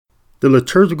The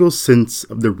liturgical sense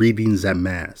of the readings at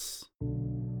Mass.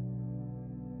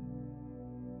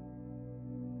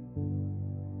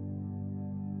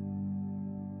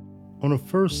 On the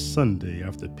first Sunday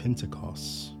after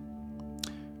Pentecost,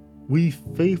 we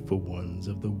faithful ones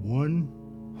of the one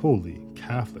holy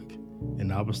Catholic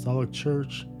and Apostolic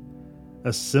Church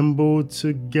assembled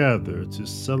together to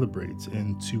celebrate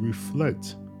and to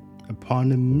reflect upon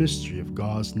the mystery of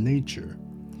God's nature,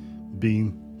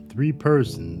 being three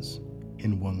persons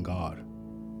in one God,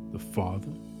 the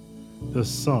Father, the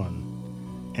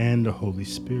Son, and the Holy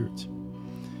Spirit.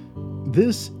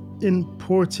 This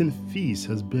important feast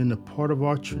has been a part of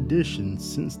our tradition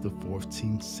since the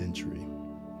 14th century.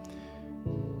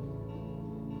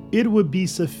 It would be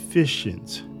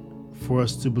sufficient for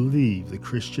us to believe the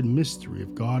Christian mystery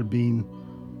of God being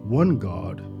one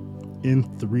God in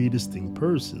three distinct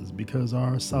persons, because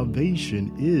our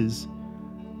salvation is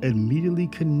immediately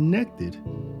connected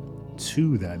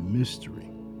to that mystery.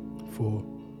 For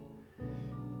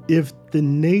if the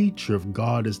nature of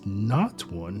God is not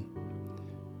one,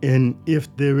 and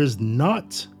if there is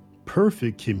not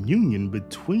perfect communion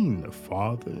between the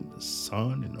Father and the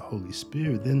Son and the Holy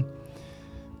Spirit, then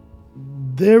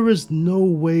there is no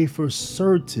way for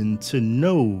certain to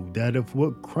know that if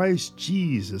what Christ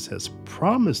Jesus has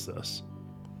promised us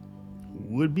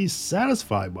would be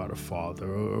satisfied by the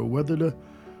Father, or whether the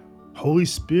Holy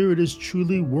Spirit is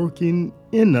truly working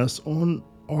in us on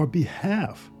our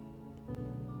behalf.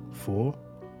 For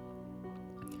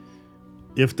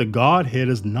if the Godhead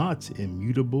is not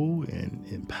immutable and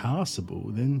impassible,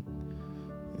 then,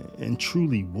 and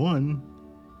truly one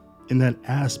in that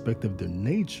aspect of their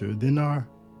nature, then our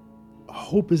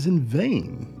hope is in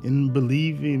vain in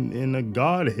believing in a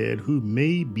Godhead who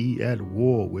may be at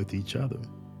war with each other.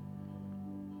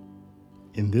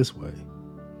 In this way,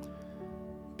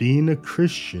 being a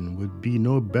Christian would be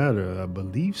no better a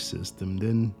belief system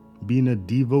than being a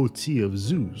devotee of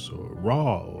Zeus or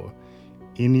Ra or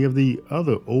any of the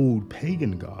other old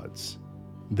pagan gods.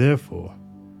 Therefore,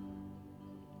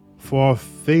 for our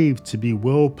faith to be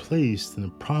well placed in the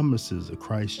promises of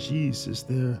Christ Jesus,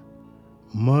 there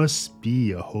must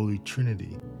be a Holy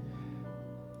Trinity.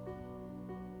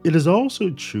 It is also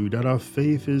true that our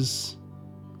faith is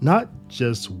not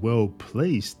just well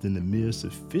placed in the mere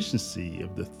sufficiency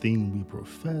of the thing we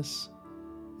profess.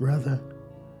 Rather,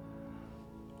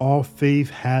 our faith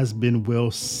has been well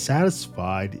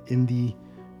satisfied in the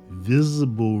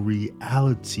visible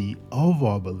reality of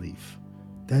our belief.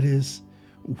 That is,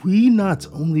 we not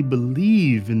only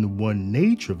believe in the one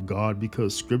nature of God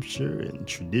because Scripture and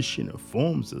tradition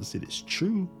informs us it is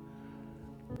true,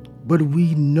 but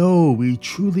we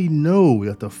truly know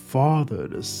that the Father,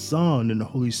 the Son, and the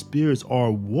Holy Spirit are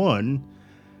one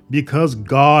because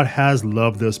God has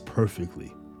loved us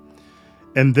perfectly.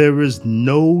 And there is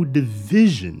no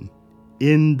division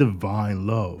in divine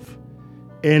love.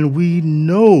 And we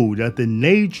know that the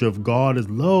nature of God is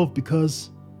love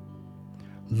because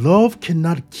love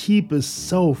cannot keep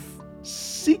itself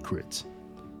secret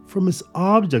from its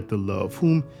object of love,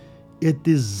 whom it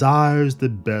desires the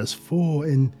best for,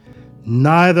 and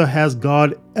neither has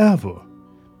God ever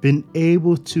been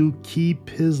able to keep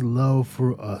his love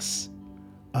for us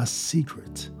a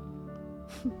secret.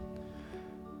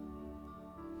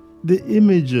 The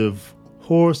image of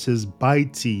horses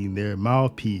biting their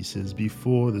mouthpieces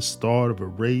before the start of a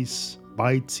race,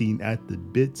 biting at the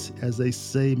bits, as they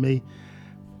say, may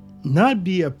not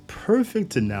be a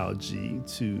perfect analogy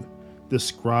to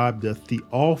describe the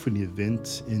theophany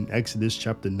event in Exodus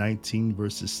chapter 19,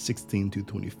 verses 16 to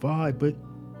 25, but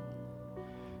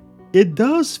it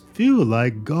does feel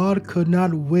like God could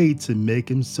not wait to make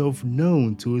himself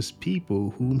known to his people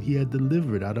whom he had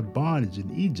delivered out of bondage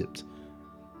in Egypt.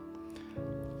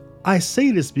 I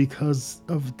say this because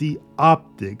of the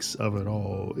optics of it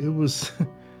all. It was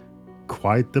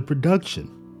quite the production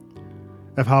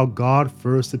of how God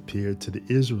first appeared to the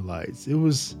Israelites. It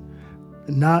was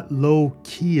not low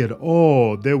key at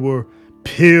all. There were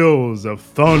peals of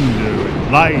thunder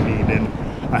and lightning and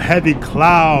a heavy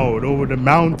cloud over the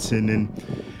mountain and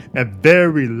a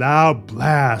very loud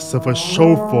blast of a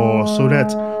shofar, so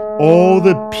that all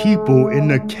the people in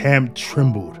the camp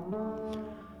trembled.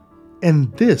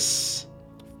 And this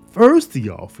first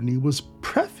theophany was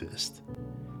prefaced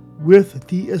with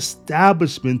the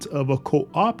establishment of a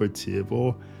cooperative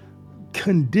or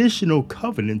conditional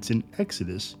covenant in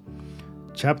Exodus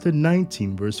chapter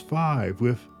 19, verse 5,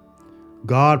 with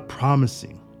God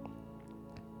promising,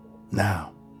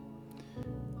 "Now,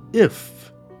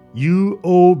 if you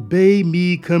obey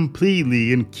me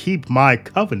completely and keep my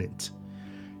covenant,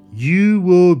 you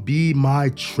will be my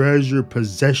treasured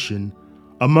possession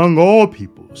among all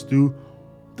peoples,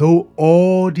 though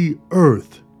all the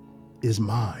earth is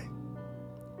mine.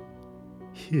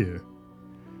 Here,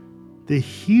 the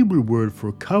Hebrew word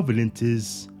for covenant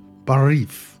is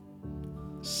barif,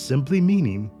 simply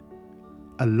meaning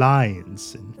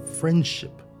alliance and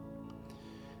friendship.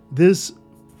 This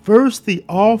first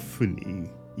theophany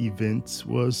event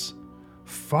was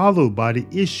followed by the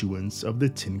issuance of the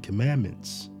Ten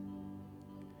Commandments.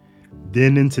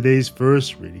 Then in today's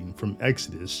first reading from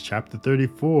Exodus chapter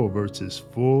 34, verses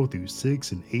 4 through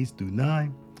 6 and 8 through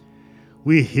 9,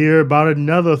 we hear about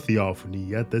another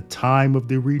theophany at the time of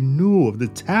the renewal of the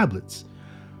tablets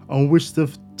on which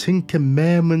the Ten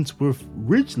Commandments were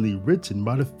originally written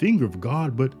by the finger of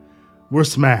God, but were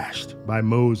smashed by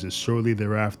Moses shortly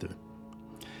thereafter,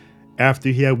 after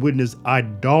he had witnessed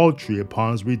idolatry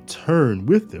upon his return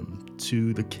with them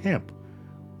to the camp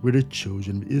where the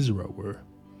children of Israel were.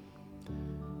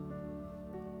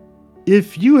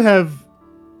 If you have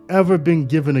ever been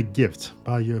given a gift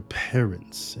by your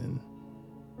parents and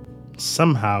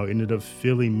somehow ended up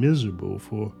feeling miserable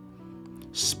for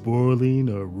spoiling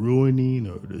or ruining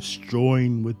or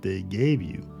destroying what they gave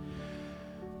you,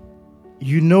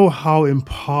 you know how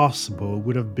impossible it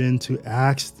would have been to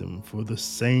ask them for the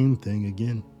same thing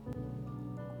again.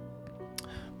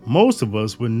 Most of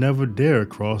us would never dare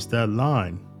cross that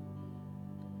line.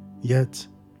 Yet,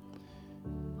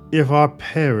 if our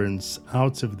parents,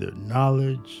 out of their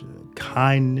knowledge,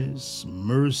 kindness,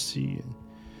 mercy,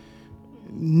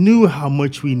 knew how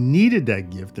much we needed that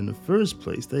gift in the first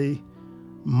place, they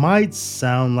might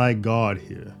sound like God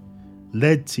here,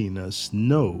 letting us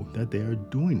know that they are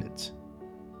doing it.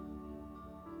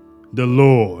 The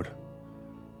Lord,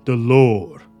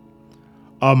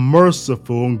 a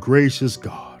merciful and gracious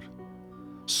God,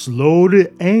 slow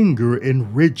to anger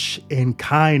and rich in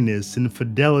kindness and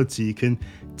fidelity,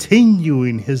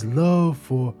 continuing his love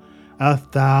for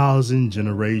 1,000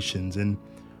 generations and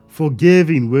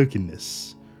forgiving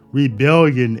wickedness,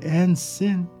 rebellion, and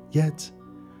sin, yet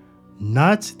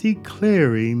not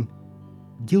declaring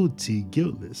guilty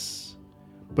guiltless,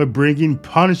 but bringing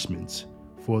punishment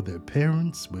for their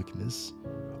parents' wickedness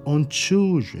on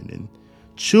children and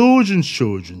children's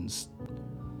children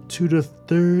to the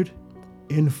third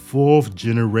and fourth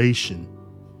generation.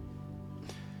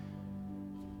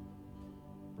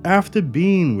 After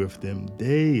being with them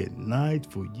day and night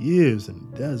for years in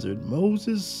the desert,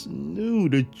 Moses knew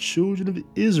the children of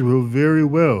Israel very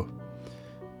well.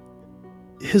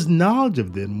 His knowledge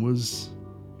of them was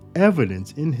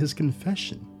evident in his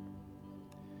confession.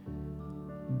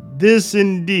 This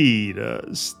indeed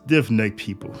a stiff-necked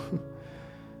people,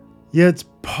 yet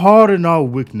pardon our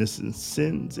weaknesses and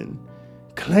sins and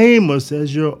claim us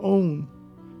as your own.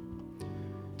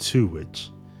 To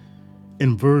which,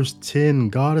 in verse 10,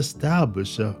 God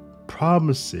established a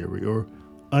promissory or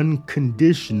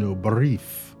unconditional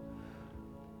barif,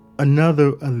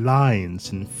 another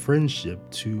alliance and friendship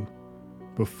to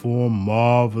perform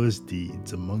marvelous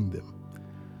deeds among them,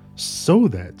 so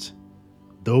that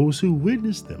those who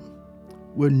witness them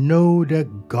will know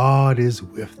that God is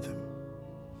with them.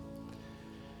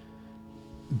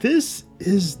 This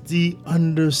is the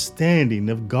understanding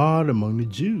of God among the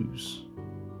Jews,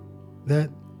 that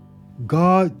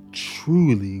God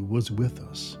truly was with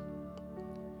us.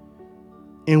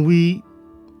 And we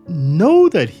know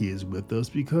that he is with us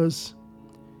because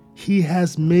he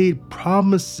has made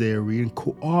promissory and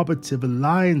cooperative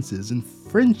alliances and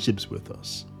friendships with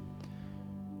us.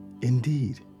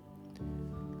 Indeed,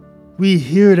 we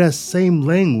hear that same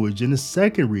language in the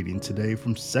second reading today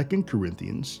from 2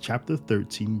 Corinthians chapter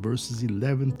 13, verses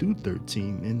 11 through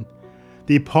 13, in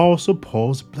the Apostle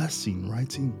Paul's blessing,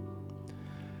 writing,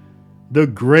 "The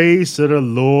grace of the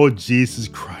Lord Jesus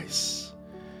Christ,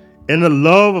 and the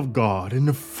love of God, and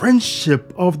the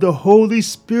friendship of the Holy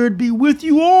Spirit be with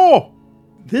you all."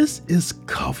 This is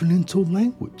covenantal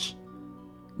language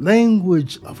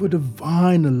of a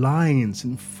divine alliance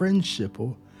and friendship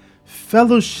or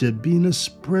fellowship being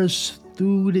expressed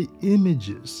through the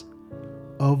images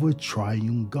of a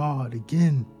triune God.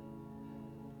 Again,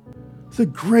 the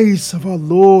grace of our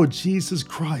Lord Jesus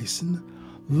Christ and the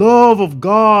love of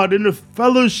God and the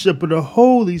fellowship of the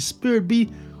Holy Spirit be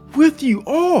with you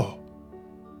all.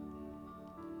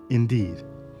 Indeed,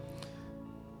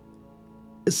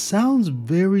 it sounds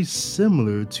very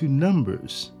similar to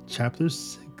Numbers chapter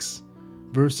 6,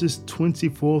 verses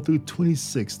 24 through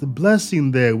 26, the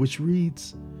blessing there which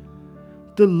reads,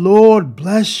 "The Lord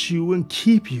bless you and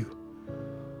keep you.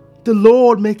 The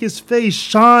Lord make his face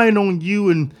shine on you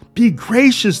and be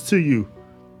gracious to you.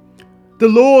 The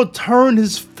Lord turn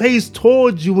his face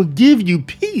towards you and give you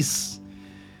peace."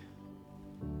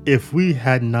 if we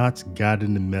had not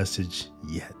gotten the message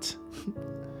yet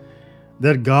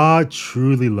that God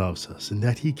truly loves us and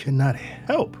that He cannot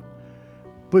help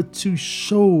but to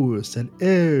show us at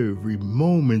every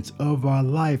moment of our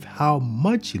life how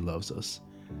much He loves us,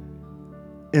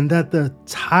 and that the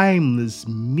timeless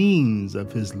means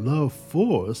of His love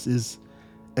for us is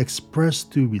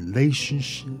expressed through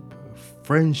relationship,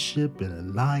 friendship,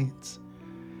 and alliance,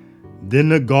 then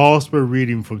the gospel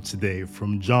reading from today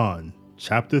from John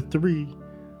chapter 3,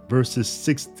 verses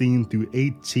 16 through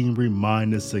 18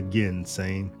 remind us again,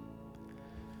 saying,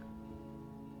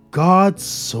 God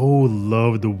so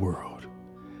loved the world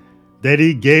that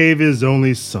He gave His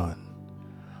only Son,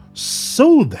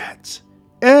 so that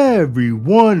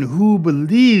everyone who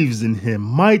believes in Him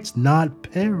might not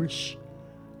perish,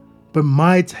 but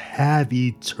might have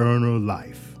eternal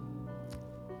life.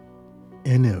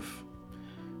 And if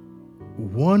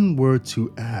one were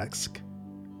to ask,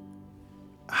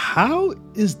 how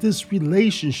is this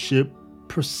relationship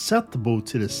perceptible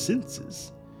to the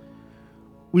senses?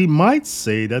 We might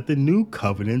say that the new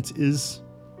covenant is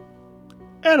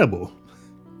edible.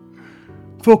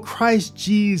 For Christ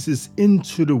Jesus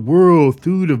entered the world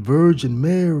through the Virgin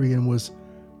Mary and was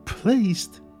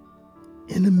placed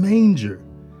in a manger,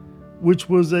 which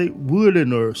was a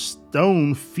wooden or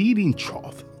stone feeding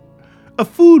trough, a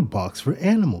food box for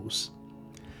animals.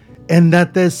 And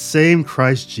that same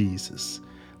Christ Jesus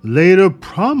later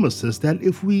promises that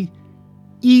if we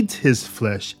eat His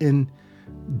flesh and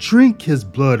drink His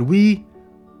blood, we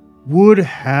would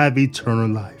have eternal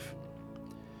life.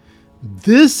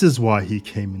 This is why He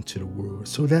came into the world,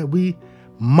 so that we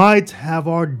might have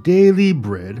our daily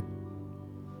bread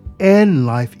and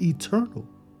life eternal.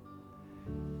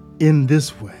 In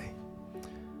this way,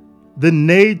 the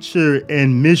nature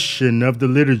and mission of the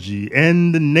liturgy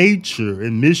and the nature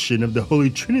and mission of the Holy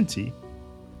Trinity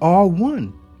are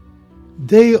one.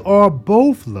 They are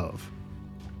both love.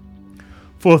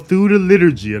 For through the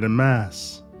liturgy of the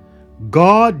Mass,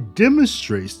 God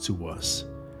demonstrates to us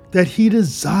that He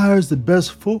desires the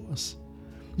best for us,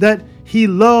 that He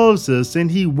loves us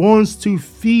and He wants to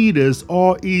feed us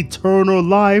our eternal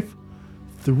life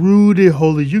through the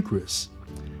Holy Eucharist,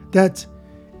 that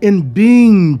in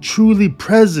being truly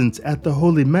present at the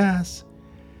Holy Mass,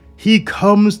 He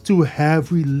comes to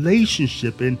have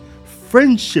relationship and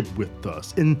friendship with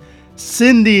us, in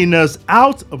sending us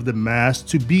out of the Mass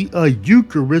to be a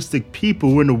Eucharistic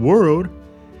people in the world.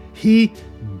 He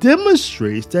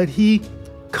demonstrates that He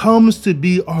comes to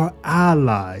be our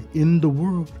ally in the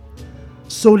world,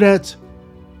 so that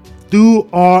through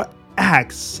our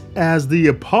acts as the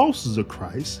apostles of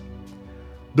Christ,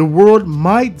 the world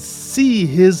might see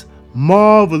His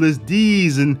marvelous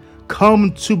deeds and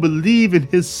come to believe in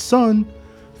His Son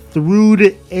through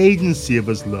the agency of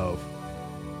His love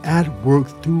at work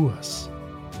through us.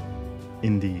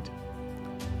 Indeed,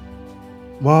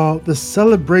 while the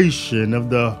celebration of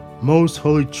the Most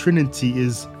Holy Trinity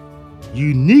is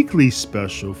uniquely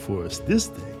special for us this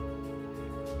day,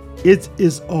 it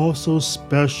is also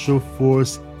special for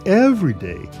us every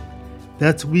day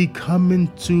that we come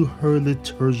into her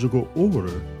liturgical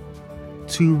order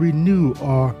to renew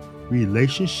our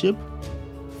relationship,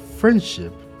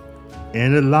 friendship,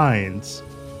 and alliance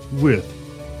with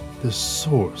the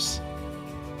source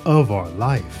of our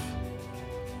life.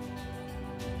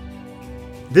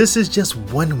 This is just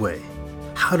one way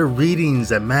how the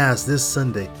readings at Mass this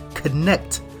Sunday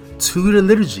connect to the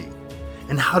liturgy,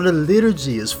 and how the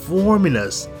liturgy is forming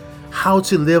us how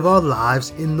to live our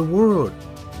lives in the world.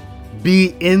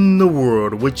 Be in the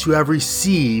world which you have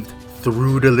received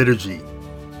through the liturgy.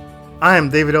 I am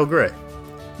David L. Gray.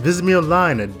 Visit me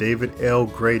online at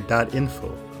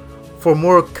davidlgray.info for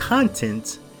more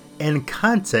content and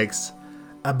context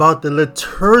about the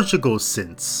liturgical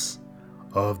sense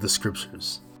of the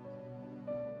Scriptures.